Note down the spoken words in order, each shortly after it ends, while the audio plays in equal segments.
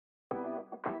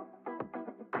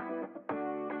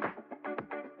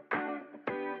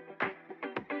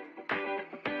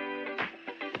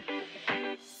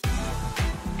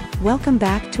Welcome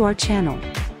back to our channel.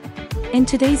 In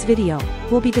today's video,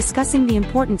 we'll be discussing the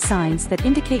important signs that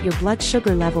indicate your blood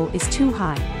sugar level is too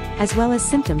high, as well as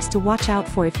symptoms to watch out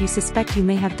for if you suspect you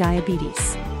may have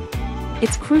diabetes.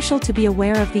 It's crucial to be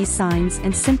aware of these signs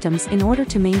and symptoms in order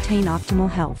to maintain optimal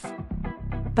health.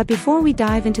 But before we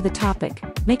dive into the topic,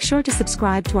 make sure to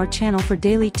subscribe to our channel for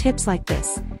daily tips like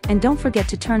this, and don't forget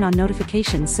to turn on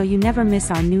notifications so you never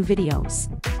miss our new videos.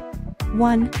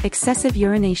 1. Excessive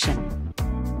urination.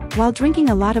 While drinking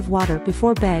a lot of water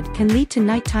before bed can lead to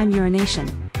nighttime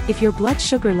urination, if your blood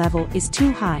sugar level is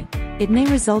too high, it may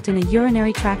result in a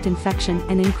urinary tract infection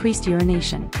and increased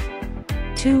urination.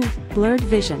 2. Blurred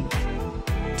vision.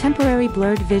 Temporary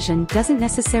blurred vision doesn't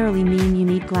necessarily mean you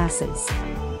need glasses.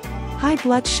 High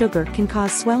blood sugar can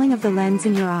cause swelling of the lens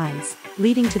in your eyes,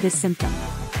 leading to this symptom.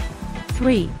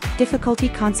 3. Difficulty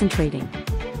concentrating.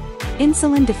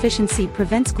 Insulin deficiency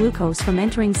prevents glucose from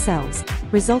entering cells,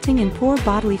 resulting in poor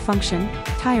bodily function,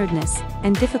 tiredness,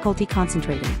 and difficulty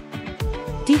concentrating.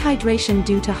 Dehydration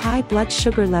due to high blood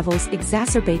sugar levels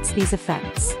exacerbates these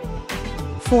effects.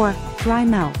 4. Dry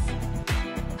mouth.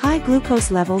 High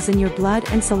glucose levels in your blood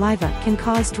and saliva can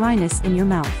cause dryness in your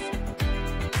mouth.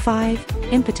 5.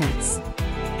 Impotence.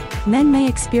 Men may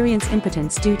experience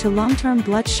impotence due to long-term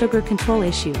blood sugar control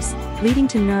issues, leading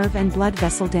to nerve and blood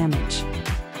vessel damage.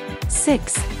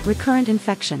 6. Recurrent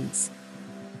infections.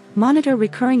 Monitor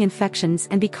recurring infections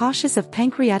and be cautious of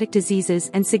pancreatic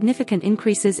diseases and significant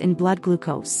increases in blood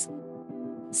glucose.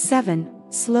 7.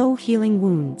 Slow healing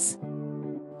wounds.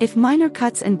 If minor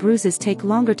cuts and bruises take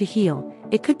longer to heal,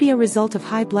 it could be a result of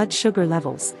high blood sugar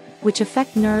levels, which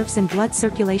affect nerves and blood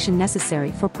circulation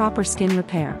necessary for proper skin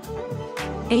repair.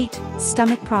 8.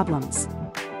 Stomach problems.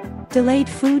 Delayed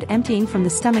food emptying from the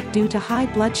stomach due to high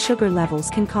blood sugar levels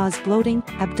can cause bloating,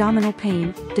 abdominal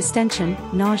pain, distension,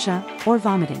 nausea, or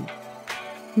vomiting.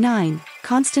 9.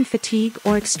 Constant fatigue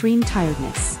or extreme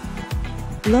tiredness.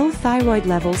 Low thyroid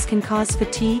levels can cause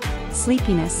fatigue,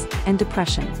 sleepiness, and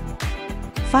depression.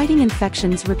 Fighting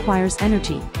infections requires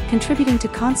energy, contributing to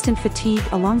constant fatigue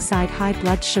alongside high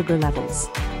blood sugar levels.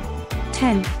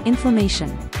 10.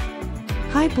 Inflammation.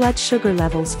 High blood sugar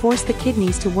levels force the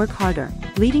kidneys to work harder,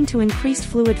 leading to increased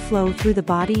fluid flow through the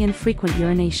body and frequent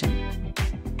urination.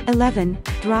 11.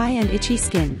 Dry and itchy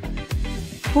skin.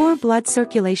 Poor blood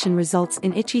circulation results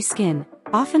in itchy skin,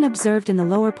 often observed in the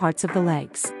lower parts of the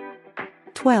legs.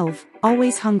 12.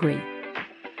 Always hungry.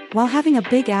 While having a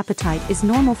big appetite is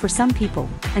normal for some people,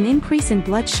 an increase in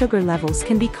blood sugar levels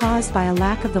can be caused by a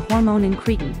lack of the hormone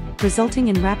incretin, resulting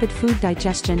in rapid food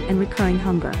digestion and recurring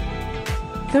hunger.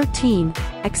 13.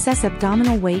 Excess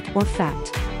abdominal weight or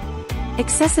fat.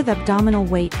 Excessive abdominal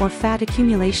weight or fat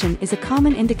accumulation is a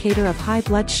common indicator of high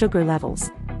blood sugar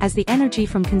levels, as the energy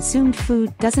from consumed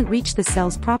food doesn't reach the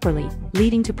cells properly,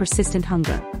 leading to persistent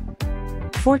hunger.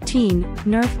 14.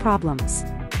 Nerve problems.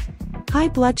 High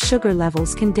blood sugar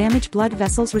levels can damage blood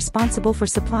vessels responsible for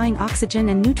supplying oxygen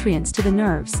and nutrients to the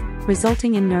nerves,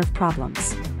 resulting in nerve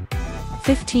problems.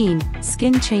 15.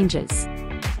 Skin changes.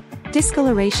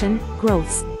 Discoloration,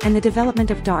 growths, and the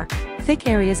development of dark, thick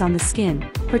areas on the skin,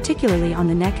 particularly on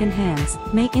the neck and hands,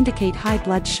 may indicate high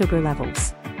blood sugar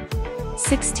levels.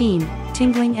 16.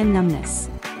 Tingling and numbness.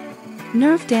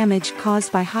 Nerve damage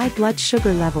caused by high blood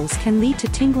sugar levels can lead to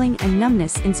tingling and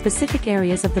numbness in specific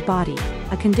areas of the body,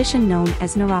 a condition known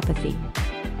as neuropathy.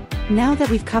 Now that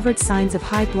we've covered signs of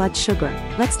high blood sugar,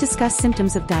 let's discuss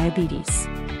symptoms of diabetes.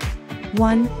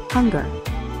 1. Hunger.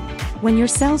 When your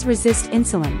cells resist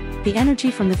insulin, the energy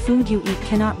from the food you eat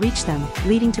cannot reach them,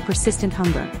 leading to persistent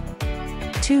hunger.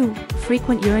 2.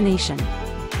 Frequent urination.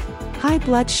 High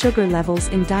blood sugar levels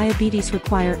in diabetes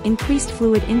require increased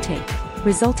fluid intake,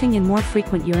 resulting in more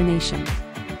frequent urination.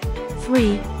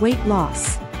 3. Weight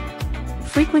loss.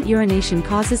 Frequent urination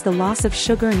causes the loss of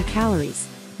sugar and calories,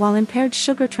 while impaired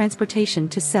sugar transportation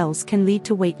to cells can lead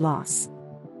to weight loss.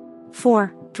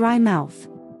 4. Dry mouth.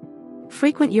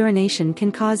 Frequent urination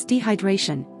can cause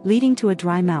dehydration, leading to a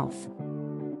dry mouth.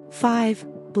 5.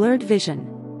 Blurred vision.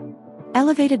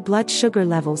 Elevated blood sugar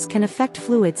levels can affect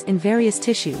fluids in various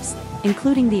tissues,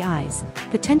 including the eyes,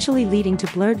 potentially leading to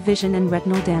blurred vision and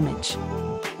retinal damage.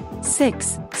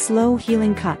 6. Slow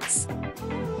healing cuts.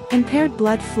 Impaired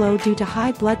blood flow due to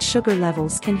high blood sugar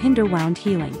levels can hinder wound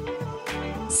healing.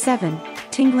 7.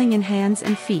 Tingling in hands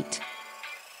and feet.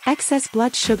 Excess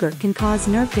blood sugar can cause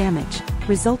nerve damage,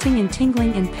 resulting in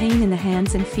tingling and pain in the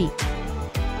hands and feet.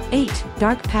 8.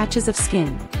 Dark patches of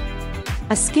skin.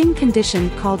 A skin condition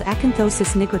called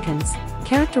acanthosis nigricans,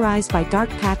 characterized by dark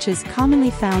patches commonly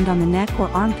found on the neck or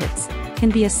armpits, can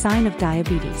be a sign of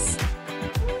diabetes.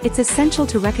 It's essential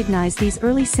to recognize these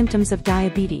early symptoms of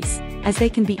diabetes, as they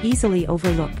can be easily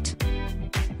overlooked.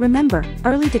 Remember,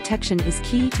 early detection is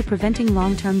key to preventing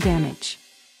long-term damage.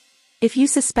 If you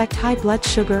suspect high blood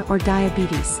sugar or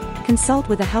diabetes, consult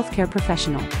with a healthcare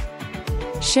professional.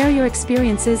 Share your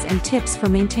experiences and tips for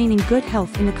maintaining good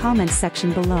health in the comments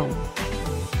section below.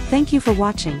 Thank you for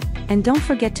watching, and don't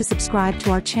forget to subscribe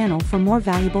to our channel for more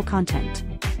valuable content.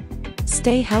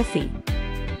 Stay healthy.